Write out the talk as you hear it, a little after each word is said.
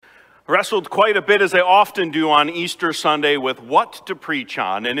Wrestled quite a bit, as I often do on Easter Sunday, with what to preach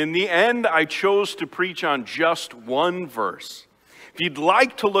on. And in the end, I chose to preach on just one verse. If you'd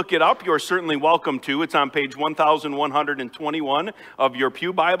like to look it up, you're certainly welcome to. It's on page 1121 of your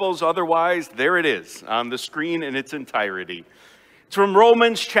pew Bibles. Otherwise, there it is on the screen in its entirety. It's from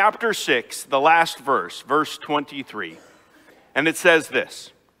Romans chapter 6, the last verse, verse 23. And it says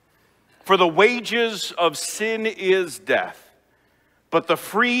this: "For the wages of sin is death, but the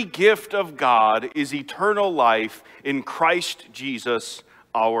free gift of God is eternal life in Christ Jesus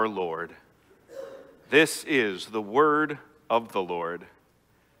our Lord." This is the word of the Lord.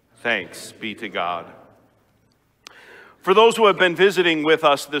 Thanks be to God. For those who have been visiting with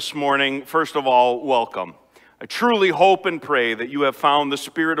us this morning, first of all, welcome. I truly hope and pray that you have found the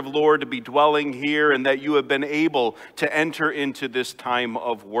Spirit of the Lord to be dwelling here and that you have been able to enter into this time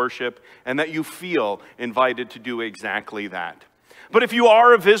of worship and that you feel invited to do exactly that. But if you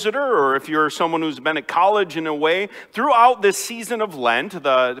are a visitor or if you're someone who's been at college in a way, throughout this season of Lent,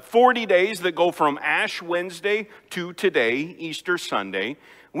 the 40 days that go from Ash Wednesday to today, Easter Sunday,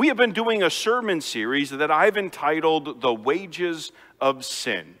 we have been doing a sermon series that I've entitled "The Wages of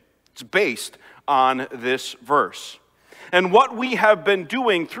Sin." It's based on this verse. And what we have been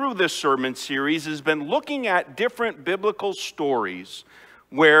doing through this sermon series has been looking at different biblical stories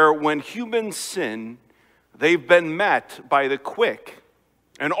where when humans sin, they've been met by the quick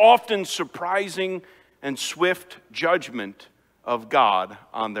and often surprising and swift judgment of God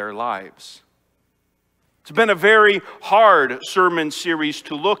on their lives. It's been a very hard sermon series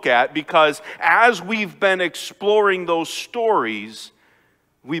to look at because as we've been exploring those stories,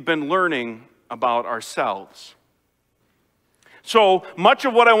 we've been learning about ourselves. So much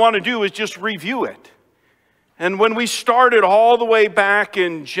of what I want to do is just review it. And when we started all the way back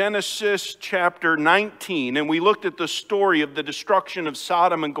in Genesis chapter 19, and we looked at the story of the destruction of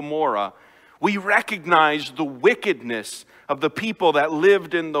Sodom and Gomorrah, we recognized the wickedness of the people that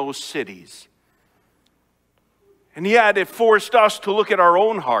lived in those cities. And yet it forced us to look at our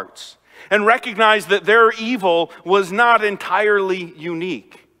own hearts and recognize that their evil was not entirely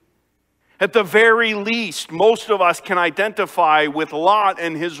unique. At the very least, most of us can identify with Lot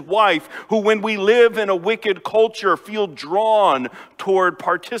and his wife, who, when we live in a wicked culture, feel drawn toward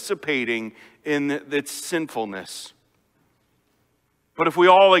participating in its sinfulness. But if we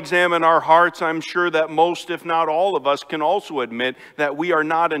all examine our hearts, I'm sure that most, if not all of us, can also admit that we are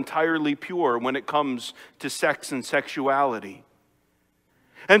not entirely pure when it comes to sex and sexuality.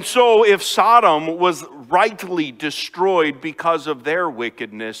 And so if Sodom was rightly destroyed because of their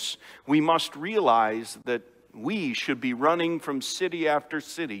wickedness, we must realize that we should be running from city after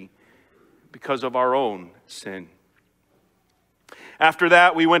city because of our own sin. After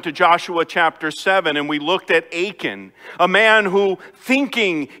that, we went to Joshua chapter 7 and we looked at Achan, a man who,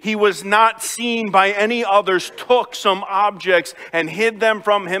 thinking he was not seen by any others, took some objects and hid them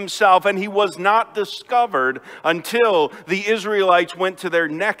from himself, and he was not discovered until the Israelites went to their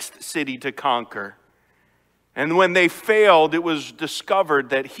next city to conquer. And when they failed, it was discovered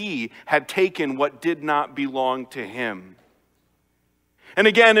that he had taken what did not belong to him. And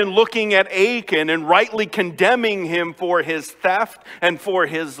again, in looking at Achan and rightly condemning him for his theft and for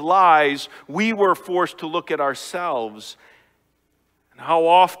his lies, we were forced to look at ourselves. And how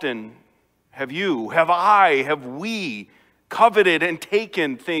often have you, have I, have we coveted and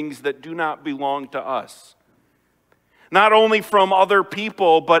taken things that do not belong to us? Not only from other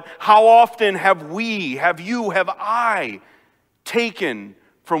people, but how often have we, have you, have I taken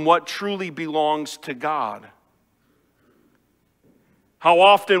from what truly belongs to God? How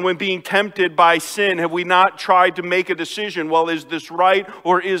often, when being tempted by sin, have we not tried to make a decision, well, is this right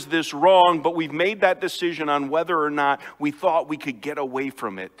or is this wrong? But we've made that decision on whether or not we thought we could get away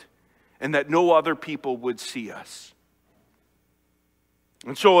from it and that no other people would see us.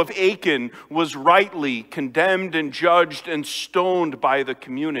 And so if Achan was rightly condemned and judged and stoned by the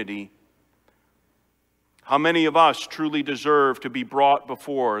community, how many of us truly deserve to be brought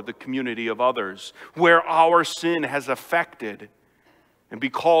before the community of others where our sin has affected and be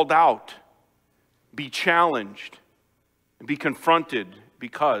called out, be challenged, and be confronted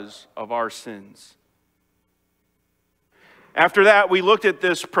because of our sins? After that, we looked at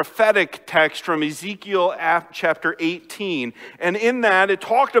this prophetic text from Ezekiel chapter 18. And in that, it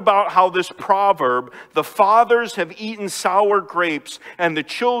talked about how this proverb, "The fathers have eaten sour grapes, and the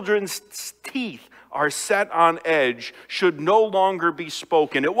children's teeth are set on edge," should no longer be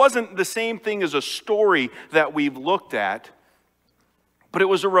spoken. It wasn't the same thing as a story that we've looked at, but it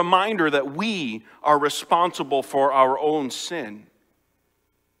was a reminder that we are responsible for our own sin.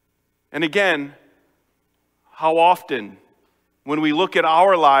 And again, how often, when we look at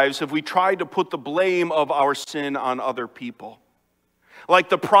our lives, have we tried to put the blame of our sin on other people? Like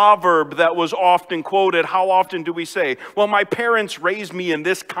the proverb that was often quoted, how often do we say, well, my parents raised me in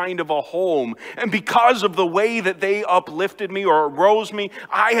this kind of a home, and because of the way that they uplifted me or rose me,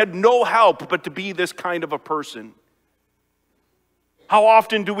 I had no help but to be this kind of a person. How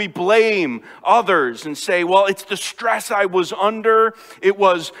often do we blame others and say, well, it's the stress I was under, it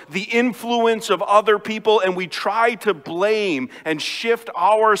was the influence of other people, and we try to blame and shift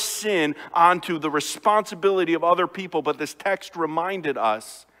our sin onto the responsibility of other people. But this text reminded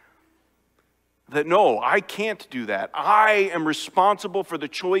us that no, I can't do that. I am responsible for the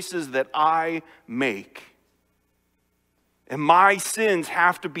choices that I make. And my sins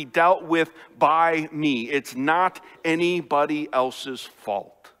have to be dealt with by me. It's not anybody else's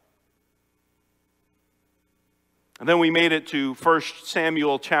fault. And then we made it to 1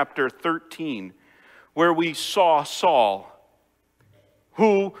 Samuel chapter 13, where we saw Saul,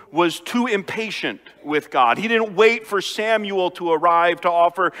 who was too impatient with God. He didn't wait for Samuel to arrive to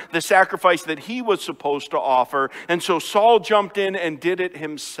offer the sacrifice that he was supposed to offer. And so Saul jumped in and did it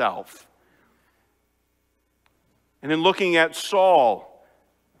himself. And in looking at Saul,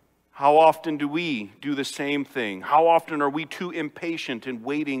 how often do we do the same thing? How often are we too impatient in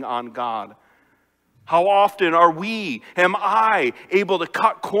waiting on God? How often am I able to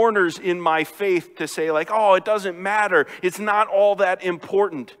cut corners in my faith to say like, oh, it doesn't matter. It's not all that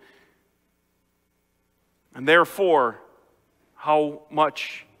important. And therefore, how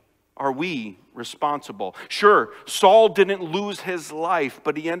much are we responsible? Sure, Saul didn't lose his life,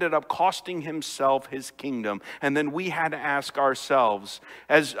 but he ended up costing himself his kingdom. And then we had to ask ourselves,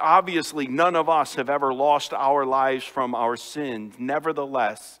 as obviously none of us have ever lost our lives from our sins,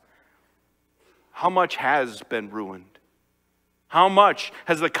 nevertheless, how much has been ruined? How much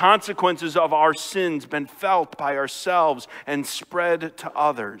has the consequences of our sins been felt by ourselves and spread to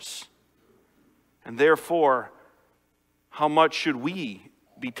others? And therefore, how much should we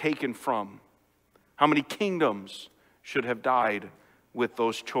be taken from? How many kingdoms should have died with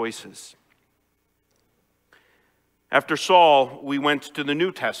those choices? After Saul, we went to the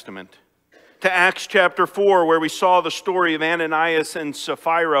New Testament, to Acts chapter 4, where we saw the story of Ananias and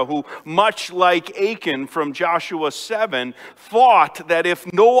Sapphira, who, much like Achan from Joshua 7, thought that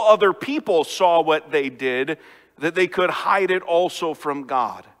if no other people saw what they did, that they could hide it also from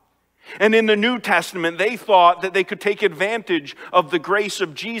God. And in the New Testament, they thought that they could take advantage of the grace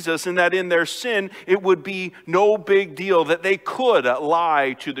of Jesus and that in their sin, it would be no big deal, that they could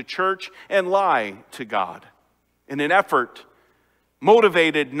lie to the church and lie to God in an effort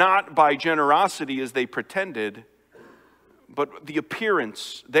motivated not by generosity as they pretended, but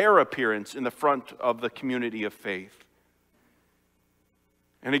their appearance in the front of the community of faith.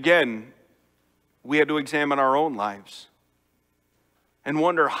 And again, we had to examine our own lives and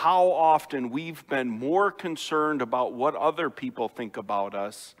wonder how often we've been more concerned about what other people think about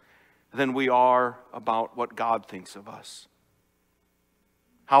us than we are about what God thinks of us.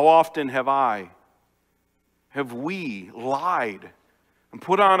 How often have we lied and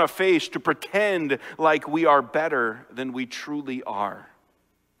put on a face to pretend like we are better than we truly are?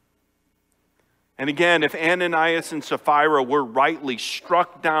 And again, if Ananias and Sapphira were rightly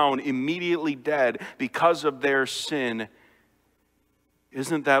struck down, immediately dead because of their sin,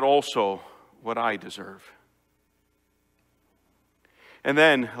 isn't that also what I deserve? And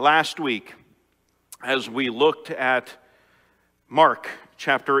then last week, as we looked at Mark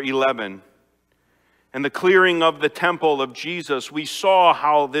chapter 11 and the clearing of the temple of Jesus, we saw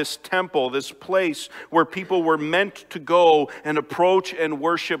how this temple, this place where people were meant to go and approach and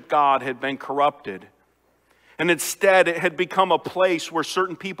worship God, had been corrupted. And instead, it had become a place where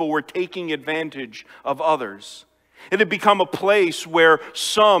certain people were taking advantage of others. It had become a place where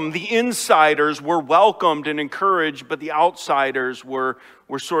the insiders, were welcomed and encouraged, but the outsiders were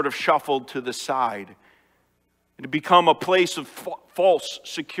sort of shuffled to the side. It had become a place of false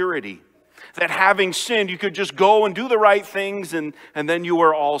security, that having sinned, you could just go and do the right things and then you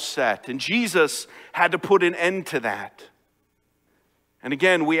were all set. And Jesus had to put an end to that. And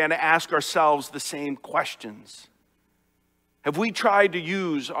again, we had to ask ourselves the same questions. Have we tried to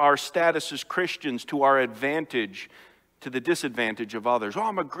use our status as Christians to our advantage, to the disadvantage of others? Oh,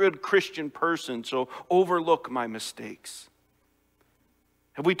 I'm a good Christian person, so overlook my mistakes.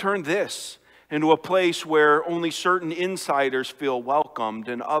 Have we turned this into a place where only certain insiders feel welcomed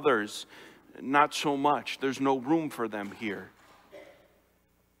and others not so much? There's no room for them here.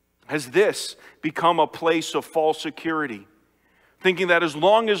 Has this become a place of false security? Thinking that as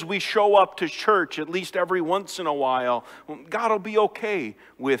long as we show up to church at least every once in a while, God will be okay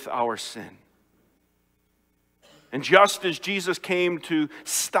with our sin. And just as Jesus came to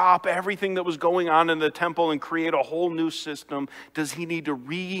stop everything that was going on in the temple and create a whole new system, does he need to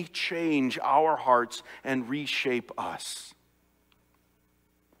rechange our hearts and reshape us?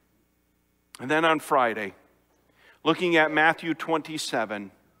 And then on Friday, looking at Matthew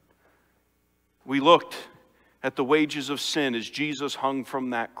 27, we looked at the wages of sin as Jesus hung from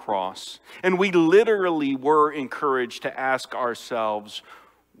that cross. And we literally were encouraged to ask ourselves,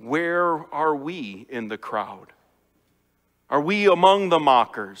 where are we in the crowd? Are we among the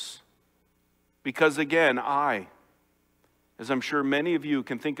mockers? Because again, as I'm sure many of you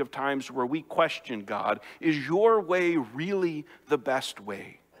can think of times where we question God, is your way really the best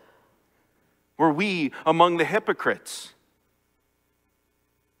way? Were we among the hypocrites?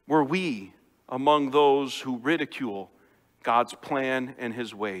 Were we among those who ridicule God's plan and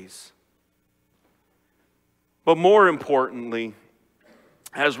his ways? But more importantly,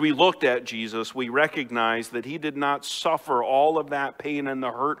 as we looked at Jesus, we recognized that he did not suffer all of that pain and the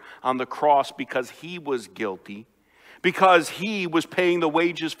hurt on the cross because he was guilty, because he was paying the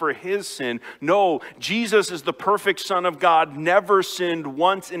wages for his sin. No, Jesus is the perfect Son of God, never sinned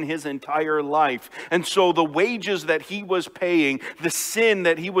once in his entire life. And so the wages that he was paying, the sin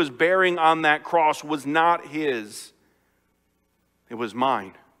that he was bearing on that cross was not his. It was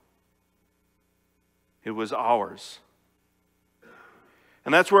mine. It was ours.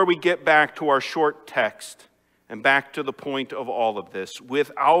 And that's where we get back to our short text and back to the point of all of this.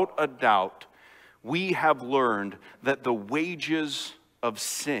 Without a doubt, we have learned that the wages of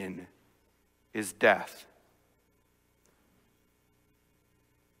sin is death.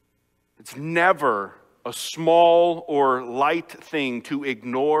 It's never a small or light thing to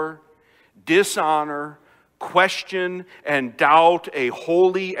ignore, dishonor, question, and doubt a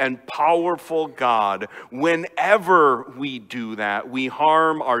holy and powerful God. Whenever we do that, we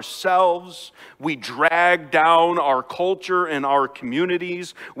harm ourselves, we drag down our culture and our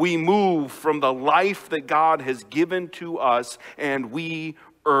communities, we move from the life that God has given to us, and we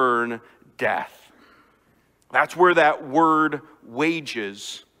earn death. That's where that word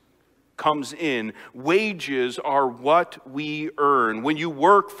wages comes in. Wages are what we earn. When you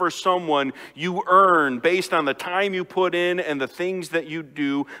work for someone, you earn, based on the time you put in and the things that you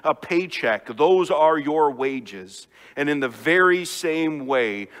do, a paycheck. Those are your wages. And in the very same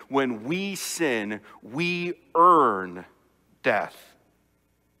way, when we sin, we earn death.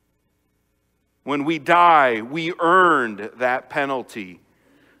 When we die, we earned that penalty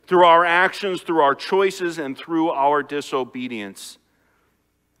through our actions, through our choices, and through our disobedience.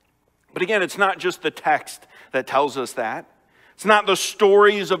 But again, it's not just the text that tells us that. It's not the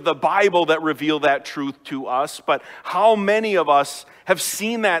stories of the Bible that reveal that truth to us, but how many of us have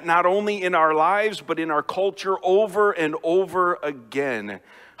seen that not only in our lives, but in our culture over and over again.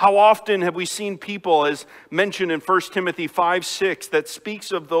 How often have we seen people, as mentioned in 1 Timothy 5:6, that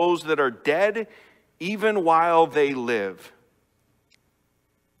speaks of those that are dead even while they live?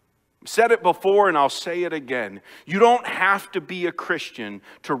 I've said it before and I'll say it again. You don't have to be a Christian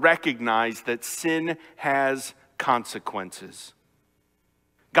to recognize that sin has consequences.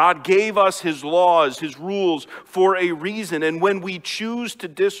 God gave us his laws, his rules for a reason. And when we choose to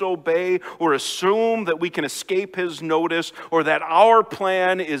disobey or assume that we can escape his notice or that our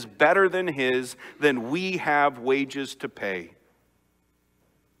plan is better than his, then we have wages to pay.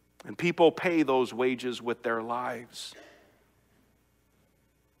 And people pay those wages with their lives.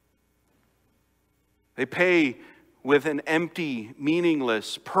 They pay with an empty,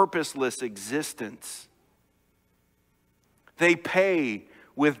 meaningless, purposeless existence. They pay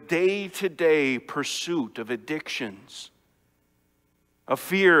with day-to-day pursuit of addictions, a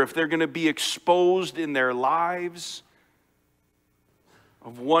fear if they're going to be exposed in their lives,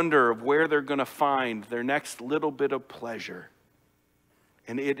 of wonder of where they're going to find their next little bit of pleasure.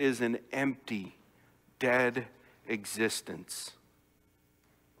 And it is an empty, dead existence.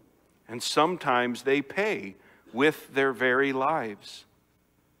 And sometimes they pay with their very lives.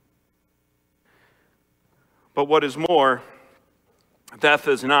 But what is more, death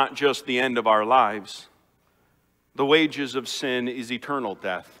is not just the end of our lives. The wages of sin is eternal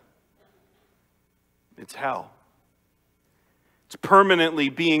death. It's hell. It's permanently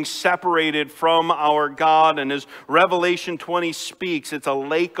being separated from our God. And as Revelation 20 speaks, it's a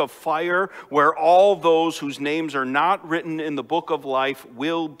lake of fire where all those whose names are not written in the book of life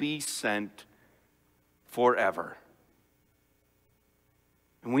will be sent forever.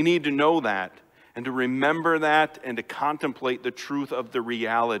 And we need to know that and to remember that and to contemplate the truth of the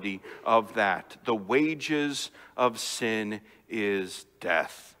reality of that. The wages of sin is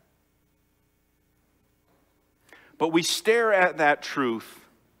death. But we stare at that truth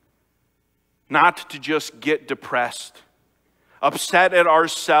not to just get depressed, upset at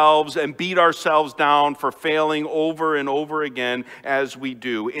ourselves and beat ourselves down for failing over and over again as we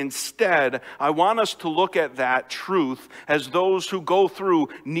do. Instead, I want us to look at that truth as those who go through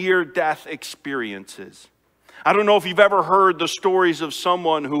near-death experiences. I don't know if you've ever heard the stories of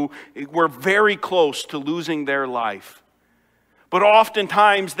someone who were very close to losing their life. But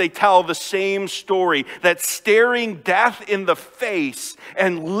oftentimes they tell the same story, that staring death in the face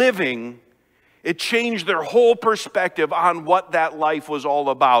and living, it changed their whole perspective on what that life was all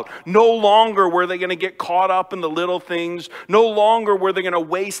about. No longer were they going to get caught up in the little things. No longer were they going to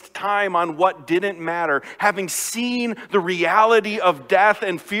waste time on what didn't matter. Having seen the reality of death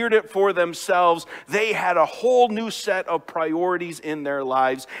and feared it for themselves, they had a whole new set of priorities in their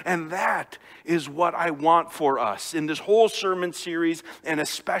lives. And that is what I want for us in this whole sermon series, and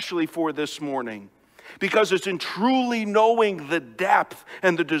especially for this morning. Because it's in truly knowing the depth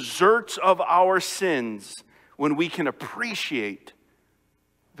and the deserts of our sins when we can appreciate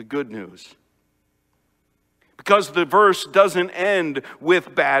the good news. Because the verse doesn't end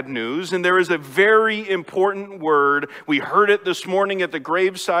with bad news, and there is a very important word. We heard it this morning at the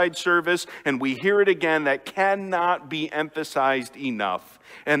graveside service, and we hear it again, that cannot be emphasized enough.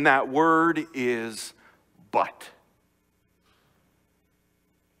 And that word is but.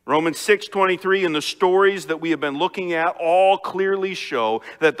 Romans 6:23 and the stories that we have been looking at all clearly show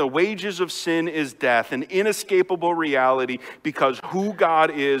that the wages of sin is death, an inescapable reality because who God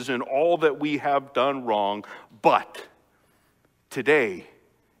is and all that we have done wrong. But today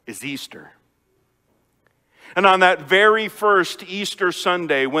is Easter. And on that very first Easter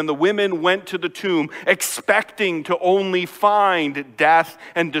Sunday, when the women went to the tomb expecting to only find death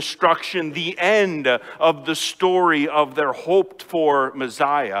and destruction, the end of the story of their hoped-for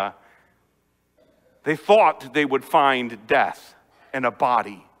Messiah, they thought they would find death and a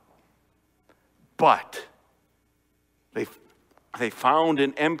body. But they found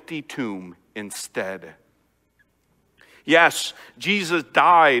an empty tomb instead. Yes, Jesus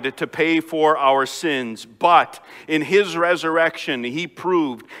died to pay for our sins, but in his resurrection, he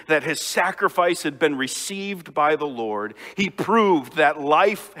proved that his sacrifice had been received by the Lord. He proved that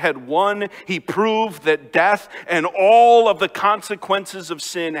life had won. He proved that death and all of the consequences of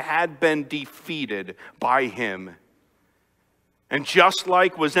sin had been defeated by him. And just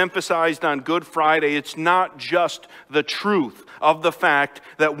like was emphasized on Good Friday, it's not just the truth of the fact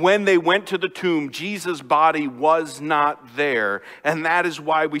that when they went to the tomb, Jesus' body was not there. And that is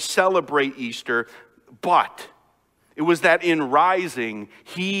why we celebrate Easter. But it was that in rising,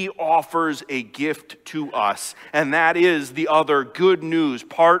 he offers a gift to us. And that is the other good news,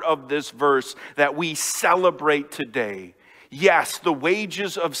 part of this verse that we celebrate today. Yes, the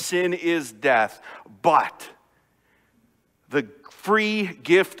wages of sin is death, but the free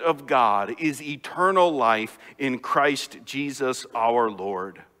gift of God is eternal life in Christ Jesus our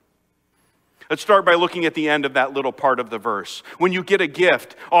Lord. Let's start by looking at the end of that little part of the verse. When you get a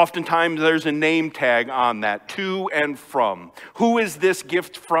gift, oftentimes there's a name tag on that, to and from. Who is this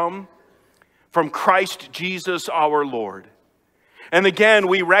gift from? From Christ Jesus our Lord. And again,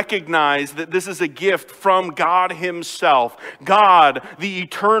 we recognize that this is a gift from God himself. God, the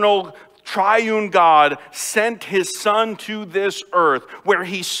eternal triune God, sent his Son to this earth where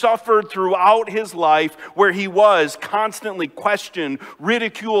he suffered throughout his life, where he was constantly questioned,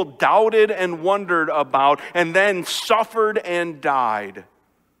 ridiculed, doubted, and wondered about, and then suffered and died.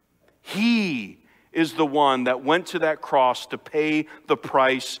 He is the one that went to that cross to pay the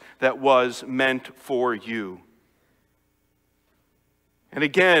price that was meant for you. And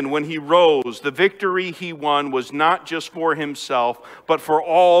again, when he rose, the victory he won was not just for himself, but for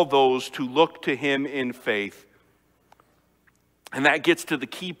all those to look to him in faith. And that gets to the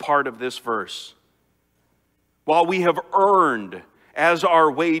key part of this verse. While we have earned as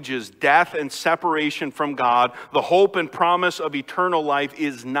our wages death and separation from God, the hope and promise of eternal life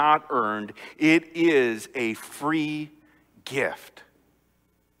is not earned. It is a free gift.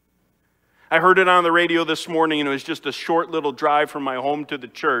 I heard it on the radio this morning, and it was just a short little drive from my home to the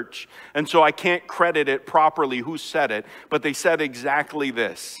church. And so I can't credit it properly who said it, but they said exactly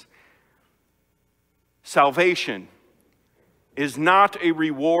this. Salvation is not a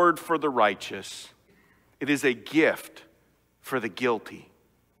reward for the righteous. It is a gift for the guilty.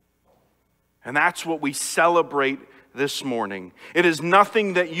 And that's what we celebrate this morning. It is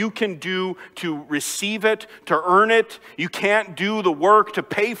nothing that you can do to receive it, to earn it. You can't do the work to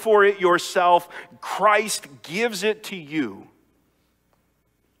pay for it yourself. Christ gives it to you.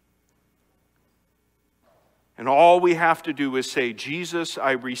 And all we have to do is say, Jesus,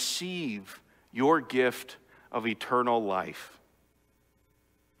 I receive your gift of eternal life.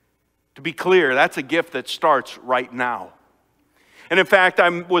 To be clear, that's a gift that starts right now. And in fact, I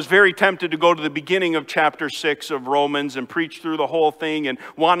was very tempted to go to the beginning of chapter 6 of Romans and preach through the whole thing, and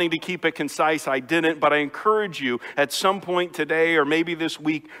wanting to keep it concise, I didn't. But I encourage you at some point today or maybe this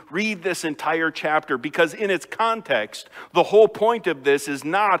week, read this entire chapter, because in its context, the whole point of this is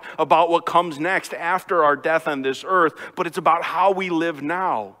not about what comes next after our death on this earth, but it's about how we live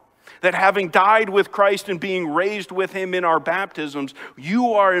now. That having died with Christ and being raised with him in our baptisms,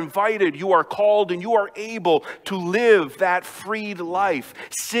 you are invited, you are called, and you are able to live that freed life.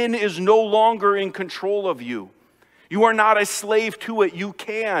 Sin is no longer in control of you. You are not a slave to it. You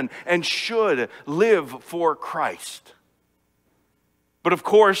can and should live for Christ. But of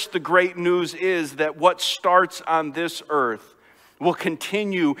course, the great news is that what starts on this earth will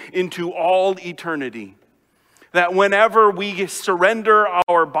continue into all eternity. That whenever we surrender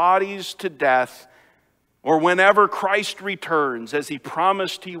our bodies to death, or whenever Christ returns, as he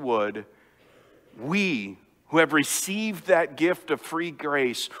promised he would, we who have received that gift of free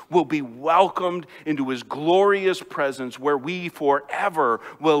grace will be welcomed into his glorious presence, where we forever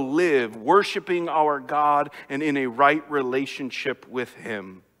will live, worshiping our God and in a right relationship with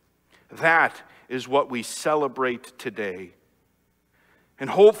him. That is what we celebrate today. And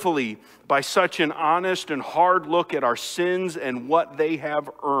hopefully, by such an honest and hard look at our sins and what they have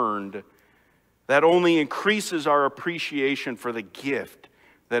earned, that only increases our appreciation for the gift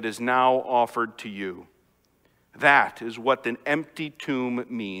that is now offered to you. That is what an empty tomb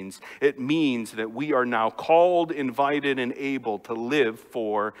means. It means that we are now called, invited, and able to live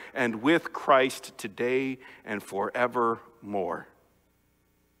for and with Christ today and forevermore.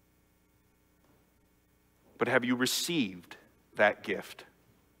 But have you received that gift?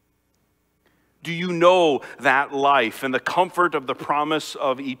 Do you know that life and the comfort of the promise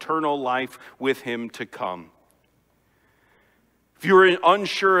of eternal life with him to come? If you're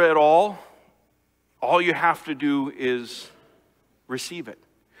unsure at all you have to do is receive it.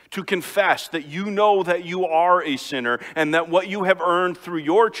 To confess that you know that you are a sinner and that what you have earned through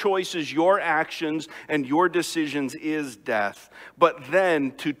your choices, your actions, and your decisions is death. But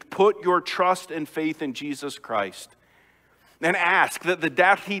then to put your trust and faith in Jesus Christ and ask that the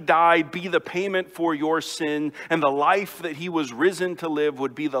death he died be the payment for your sin, and the life that he was risen to live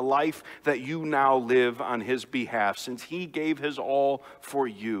would be the life that you now live on his behalf. Since he gave his all for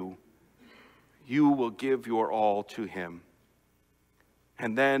you, you will give your all to him.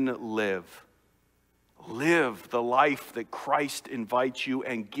 And then live. Live the life that Christ invites you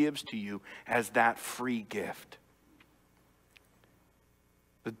and gives to you as that free gift.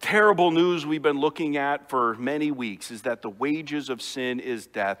 The terrible news we've been looking at for many weeks is that the wages of sin is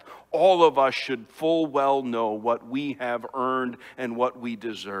death. All of us should full well know what we have earned and what we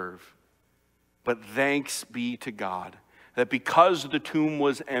deserve. But thanks be to God that because the tomb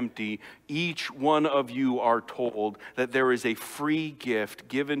was empty, each one of you are told that there is a free gift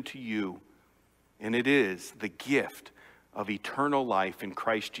given to you, and it is the gift of eternal life in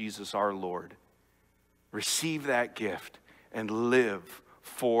Christ Jesus our Lord. Receive that gift and live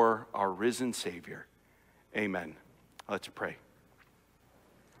for our risen Savior. Amen. Let's pray.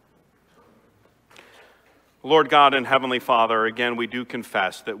 Lord God and Heavenly Father, again, we do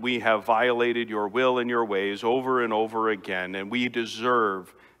confess that we have violated your will and your ways over and over again, and we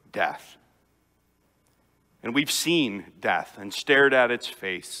deserve death. And we've seen death and stared at its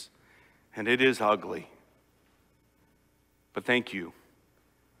face, and it is ugly. But thank you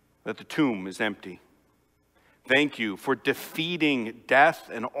that the tomb is empty. Thank you for defeating death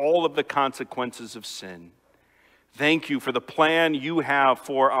and all of the consequences of sin. Thank you for the plan you have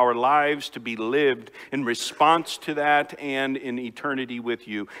for our lives to be lived in response to that and in eternity with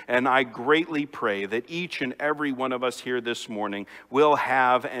you. And I greatly pray that each and every one of us here this morning will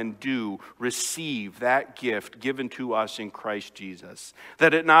have and do receive that gift given to us in Christ Jesus.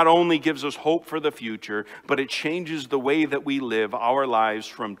 That it not only gives us hope for the future, but it changes the way that we live our lives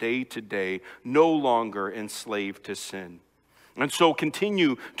from day to day, no longer enslaved to sin. And so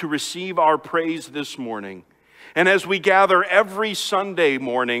continue to receive our praise this morning. And as we gather every Sunday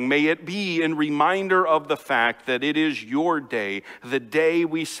morning, may it be in reminder of the fact that it is your day, the day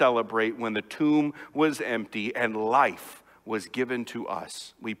we celebrate when the tomb was empty and life was given to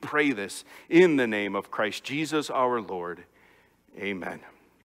us. We pray this in the name of Christ Jesus our Lord. Amen.